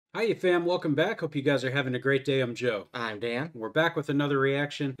Hiya fam, welcome back. Hope you guys are having a great day. I'm Joe. I'm Dan. We're back with another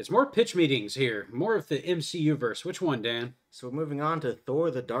reaction. It's more pitch meetings here, more of the MCU verse. Which one, Dan? So we're moving on to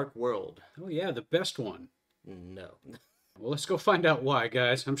Thor The Dark World. Oh yeah, the best one. No. Well, let's go find out why,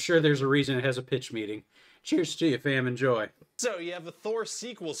 guys. I'm sure there's a reason it has a pitch meeting. Cheers to you, fam. Enjoy. So, you have a Thor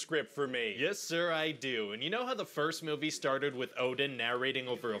sequel script for me? Yes, sir, I do. And you know how the first movie started with Odin narrating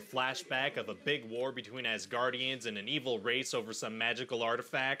over a flashback of a big war between Asgardians and an evil race over some magical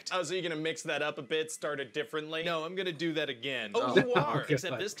artifact? Oh, so you're gonna mix that up a bit, start it differently? No, I'm gonna do that again. Oh, you are! Okay.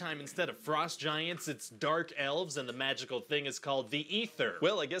 Except this time, instead of frost giants, it's dark elves, and the magical thing is called the Ether.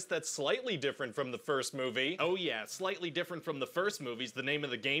 Well, I guess that's slightly different from the first movie. Oh yeah, slightly different from the first movie's the name of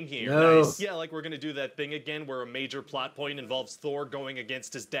the game here. No. Nice. Yeah, like we're gonna do that thing again where a major plot point involves Thor going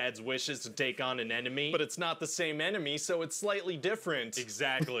against his dad's wishes to take on an enemy, but it's not the same enemy, so it's slightly different.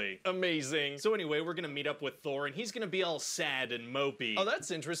 Exactly. Amazing. So anyway, we're gonna meet up with Thor, and he's gonna be all sad and mopey. Oh,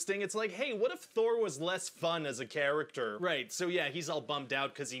 that's interesting. It's like, hey, what if Thor was less fun as a character? Right, so yeah, he's all bummed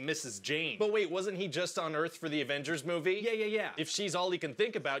out because he misses Jane. But wait, wasn't he just on Earth for the Avengers movie? Yeah. If she's all he can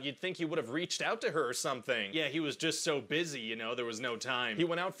think about, you'd think he would have reached out to her or something. Yeah, he was just so busy, you know, there was no time. He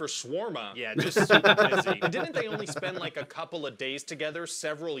went out for shawarma. Yeah, just super busy. And didn't they only spend like a couple of days together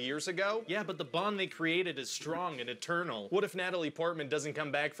several years ago? Yeah, but the bond they created is strong and eternal. What if Natalie Portman doesn't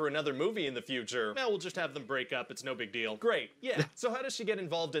come back for another movie in the future? Well, we'll just have them break up. It's no big deal. Great. Yeah. So how does she get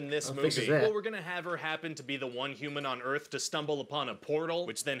involved in this movie? fixes that. Well, we're gonna have her happen to be the one human on Earth to stumble upon a portal,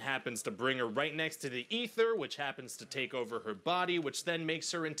 which then happens to bring her right next to the ether, which happens to take over her body, which then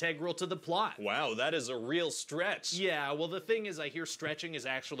makes her integral to the plot. Wow, that is a real stretch. Yeah, well, the thing is, I hear stretching is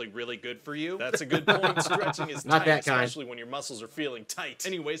actually really good for you. That's a good point. Stretching is Not tight, that kind. especially when your muscles are feeling tight.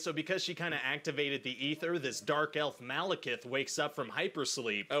 Anyway, so because she kind of activated the ether, this dark elf Malekith wakes up from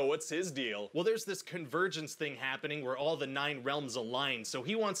hypersleep. Oh, what's his deal? Well, there's this convergence thing happening where all the 9 realms align, so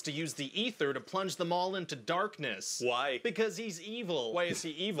he wants to use the ether to plunge them all into darkness. Why? Because he's evil. Why is he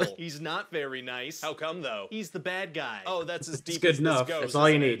evil? He's not very nice. How come, though? He's the bad guy. Oh, that's as deep good as enough. this goes. That's all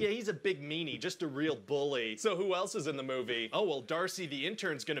you isn't it? need. Yeah, he's a big meanie, just a real bully. So who else is in the movie? Oh, well, Darcy the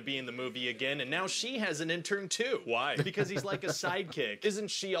intern's gonna be in the movie again, and now she has an intern too. Why? Because he's like a sidekick. Isn't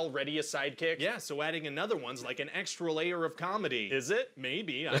she already a sidekick? Yeah, so adding another one's like an extra layer of comedy. Is it?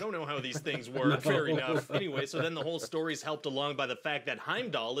 Maybe. I don't know how these things work. Fair enough. Anyway, so then the whole story's helped along by the fact that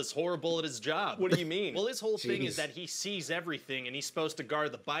Heimdall is horrible at his job. What do you mean? Well, his whole thing is Jeez. that he sees everything and he's supposed to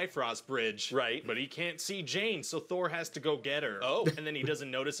guard the Bifrost Bridge. Right. But he can't see Jane, so Thor has to go get her. Oh. And then he doesn't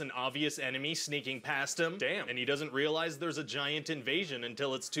notice an obvious enemy sneaking past him. Damn. And he doesn't realize there's a giant invasion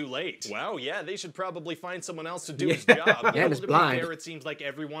until it's too late. Wow, yeah, they should probably find someone else to do his job. Yeah, and it's to blind. be fair, it seems like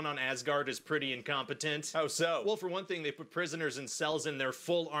everyone on Asgard is pretty incompetent. How so? Well, for one thing, they put prisoners in cells in their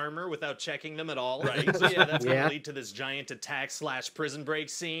full armor without checking them at all. Right. So yeah, that's Yeah. gonna lead to this giant attack / prison break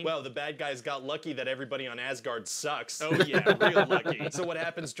scene. Well, the bad guys got lucky that everybody on Asgard sucks. Oh yeah, real lucky. So what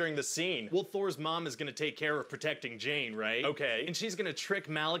happens during the scene? Well, Thor's mom is gonna take care of protecting Jane, right? Okay. And she's gonna trick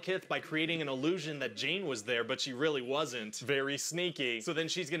Malekith by creating an illusion that Jane was there, but she really wasn't. Very sneaky. So then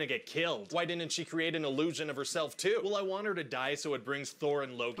she's gonna get killed. Why didn't she create an illusion of herself too? Well, I want her to die so it brings Thor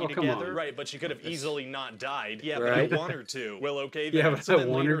and Loki Oh, come together. on. Right, but she could have easily not died. Yeah, Right. but I want her to. Well, okay then. Yeah, but so I then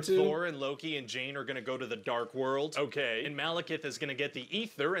want her later, to. Thor and Loki and Jane are gonna go to the Dark World. Okay. And Malekith is gonna get the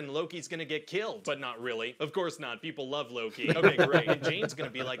ether and Loki's gonna get killed. But not really. Of course not. People love Loki. Okay, great. And Jane's gonna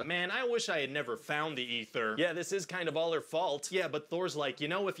be like, man, I wish I had never found the ether. Yeah, this is kind of all her fault. Yeah, but Thor's like, you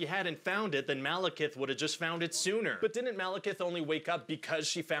know, if you hadn't found it, then Malekith would have just found it sooner. But didn't Malekith only wake up because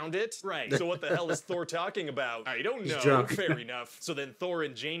she found it? Right. So what the hell is Thor talking about? I don't know. drunk. Fair enough. So then Thor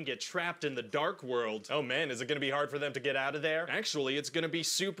and Jane get trapped in the Dark World. Oh man, is it gonna be hard for them to get out of there? Actually, it's gonna be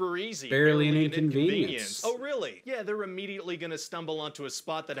super easy. Barely an inconvenience. Oh really? Yeah, they're immediately gonna stumble onto a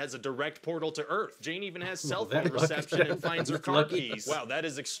spot that has a direct portal to Earth. Jane even has cell phone that- reception and finds her That's car lucky. keys. Wow, that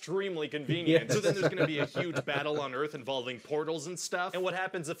is extremely convenient. Yes. So then there's gonna be a huge battle on Earth involving portals and stuff. And what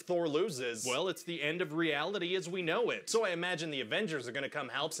happens if Thor loses? Well, it's the end of reality as we know it. So I imagine the Avengers are gonna come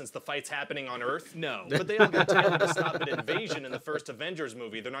help since the fight's happening on Earth? No. But they all got together to stop an invasion in the first Avengers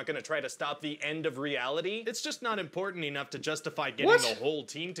movie. They're not gonna try to stop the end of reality? It's just not important enough to justify getting What? the whole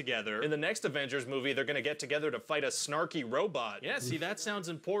team together. In the next Avengers movie, they're gonna get together to fight a snarky robot. Yeah, see, that sounds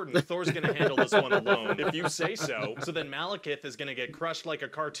important. Thor's gonna handle this one alone, if you say so. So then Malekith is gonna get crushed like a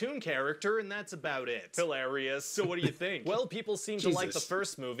cartoon character, and that's about it. Hilarious. So what do you think? Well, people seem to like the Jesus.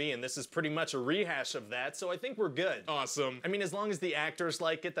 first movie, and this is pretty much a rehash of that, so I think we're good. Awesome. I mean, as long as the actors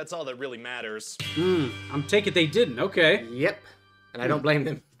like it, that's all that really matters. I'm taking they didn't. Okay. Yep. And I don't blame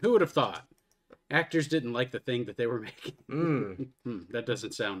them. Who would have thought? Actors didn't like the thing that they were making. Mm. That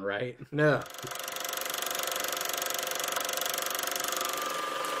doesn't sound right. No.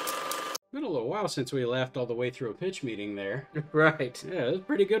 Been a little while since we laughed all the way through a pitch meeting there. Right. Yeah, it was a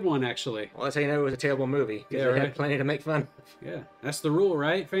pretty good one, actually. Well, that's how you know it was a terrible movie. Because Yeah, they had right. plenty to make fun Yeah, that's the rule,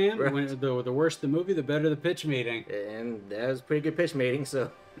 right, fam? Right. When the worse the movie, the better the pitch meeting. of. And that was a pretty good pitch meeting,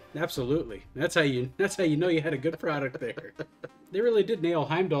 so... Absolutely. That's how you know you had a good product there. They really did nail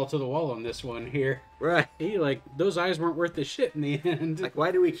Heimdall to the wall on this one here. Right. He, like, those eyes weren't worth the shit in the end. Like,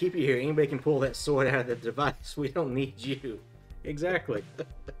 why do we keep you here? Anybody can pull that sword out of the device. We don't need you. Exactly.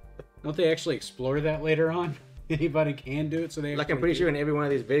 Don't they actually explore that later on? Anybody can do it, so they Like, I'm actually pretty do. sure in every one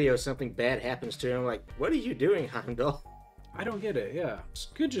of these videos, something bad happens to him. Like, what are you doing, Heimdall? I don't get it, yeah. It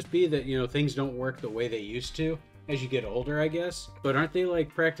could just be that, things don't work the way they used to as you get older, I guess. But aren't they,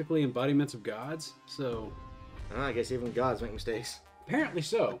 like, practically embodiments of gods? So, Well, I guess even gods make mistakes. apparently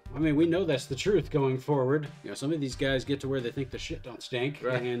so. I mean, we know that's the truth going forward. Some of these guys get to where they think the shit don't stink.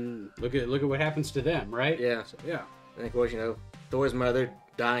 Right. And look at what happens to them, right? Yeah. So, yeah. And of course, Thor's mother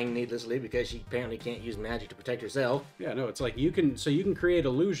dying needlessly because she apparently can't use magic to protect herself. Yeah, no, it's like you can create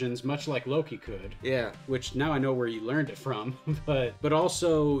illusions much like Loki could. Yeah. Which now I know where you learned it from, but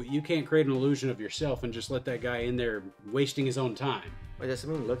also you can't create an illusion of yourself and just let that guy in there wasting his own time. Wait, does that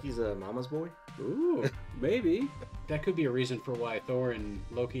mean Loki's a mama's boy? Ooh, maybe. That could be a reason for why Thor and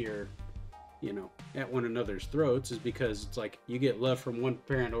Loki are, at one another's throats, is because it's like you get love from one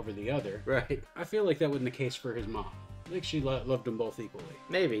parent over the other. Right. I feel like that wasn't the case for his mom. I think she loved them both equally.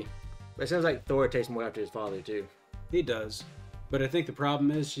 Maybe. But it sounds like Thor takes more after his father, too. He does. But I think the problem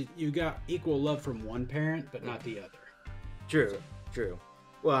is you got equal love from one parent, but not the other. True. True.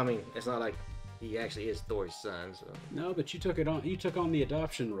 Well, I mean, it's not like he actually is Thor's son, so... No, but you took on the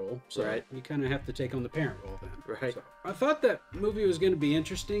adoption role, so Right. you kind of have to take on the parent role then. Right. So, I thought that movie was going to be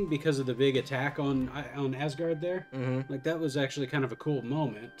interesting because of the big attack on Asgard there. Mm-hmm. Like, that was actually kind of a cool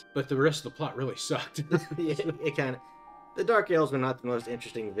moment, but the rest of the plot really sucked. Yeah, it kind of... The Dark Elves were not the most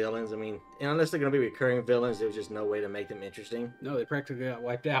interesting villains. I mean, unless they're going to be recurring villains, there was just no way to make them interesting. No, they practically got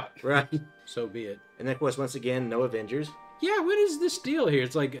wiped out. Right. So be it. And then, of course, once again, no Avengers. Yeah, what is this deal here?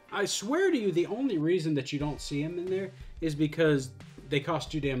 It's like, I swear to you, the only reason that you don't see them in there is because they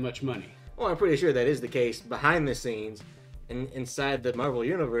cost too damn much money. Well, I'm pretty sure that is the case behind the scenes. And inside the Marvel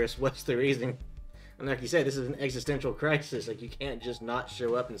Universe, what's the reason? And like you said, this is an existential crisis. Like, you can't just not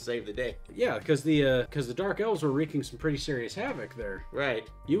show up and save the day. Yeah, because the Dark Elves were wreaking some pretty serious havoc there. Right.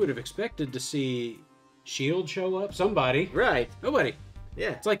 You would have expected to see S.H.I.E.L.D. show up. Somebody. Right. Nobody. Yeah.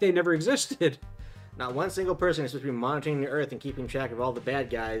 It's like they never existed. Not one single person is supposed to be monitoring the Earth and keeping track of all the bad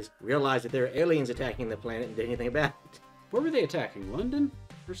guys realized that there are aliens attacking the planet and did anything about it. Where were they attacking? London?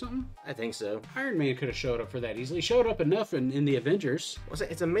 Or something? I think so. Iron Man could have showed up for that easily. He showed up enough in the Avengers. Well,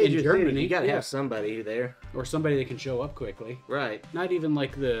 it's a major In thing. Germany, You gotta yeah. have somebody there. Or somebody that can show up quickly. Right. Not even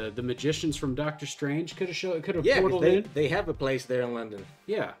like the magicians from Doctor Strange could have Yeah, 'cause portaled in. they have a place there in London.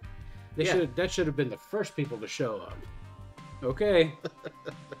 Yeah. Yeah. That should have been the first people to show up. Okay.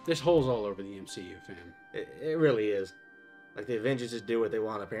 There's holes all over the MCU, fam. It really is. Like, the Avengers just do what they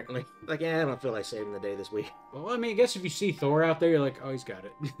want, apparently. Like, yeah, I don't feel like saving the day this week. Well, I mean, I guess if you see Thor out there, you're like, oh, he's got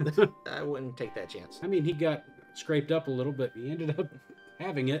it. I wouldn't take that chance. I mean, he got scraped up a little, but he ended up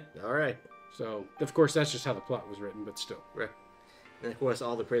having it. All right. So, of course, that's just how the plot was written, but still. Right. And, of course,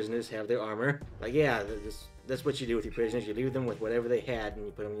 all the prisoners have their armor. Like, yeah, that's what you do with your prisoners. You leave them with whatever they had, and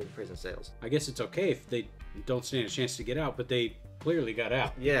you put them in the prison cells. I guess it's okay if they don't stand a chance to get out, but they clearly got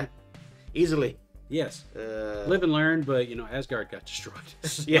out. Yeah. Easily. Yes. Live and learn, but, Asgard got destroyed.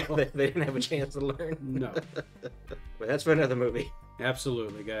 So, Yeah, they didn't have a chance to learn. No. But that's for another movie.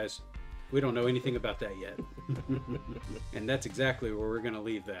 Absolutely, guys. We don't know anything about that yet. And that's exactly where we're going to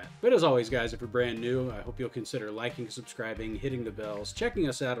leave that. But as always, guys, if you're brand new, I hope you'll consider liking, subscribing, hitting the bells, checking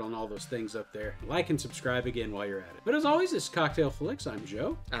us out on all those things up there. Like and subscribe again while you're at it. But as always, this is Cocktail Flicks. I'm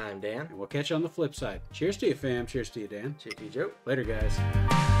Joe. I'm Dan. And we'll catch you on the flip side. Cheers to you, fam. Cheers to you, Dan. Cheers to you, Joe. Later, guys.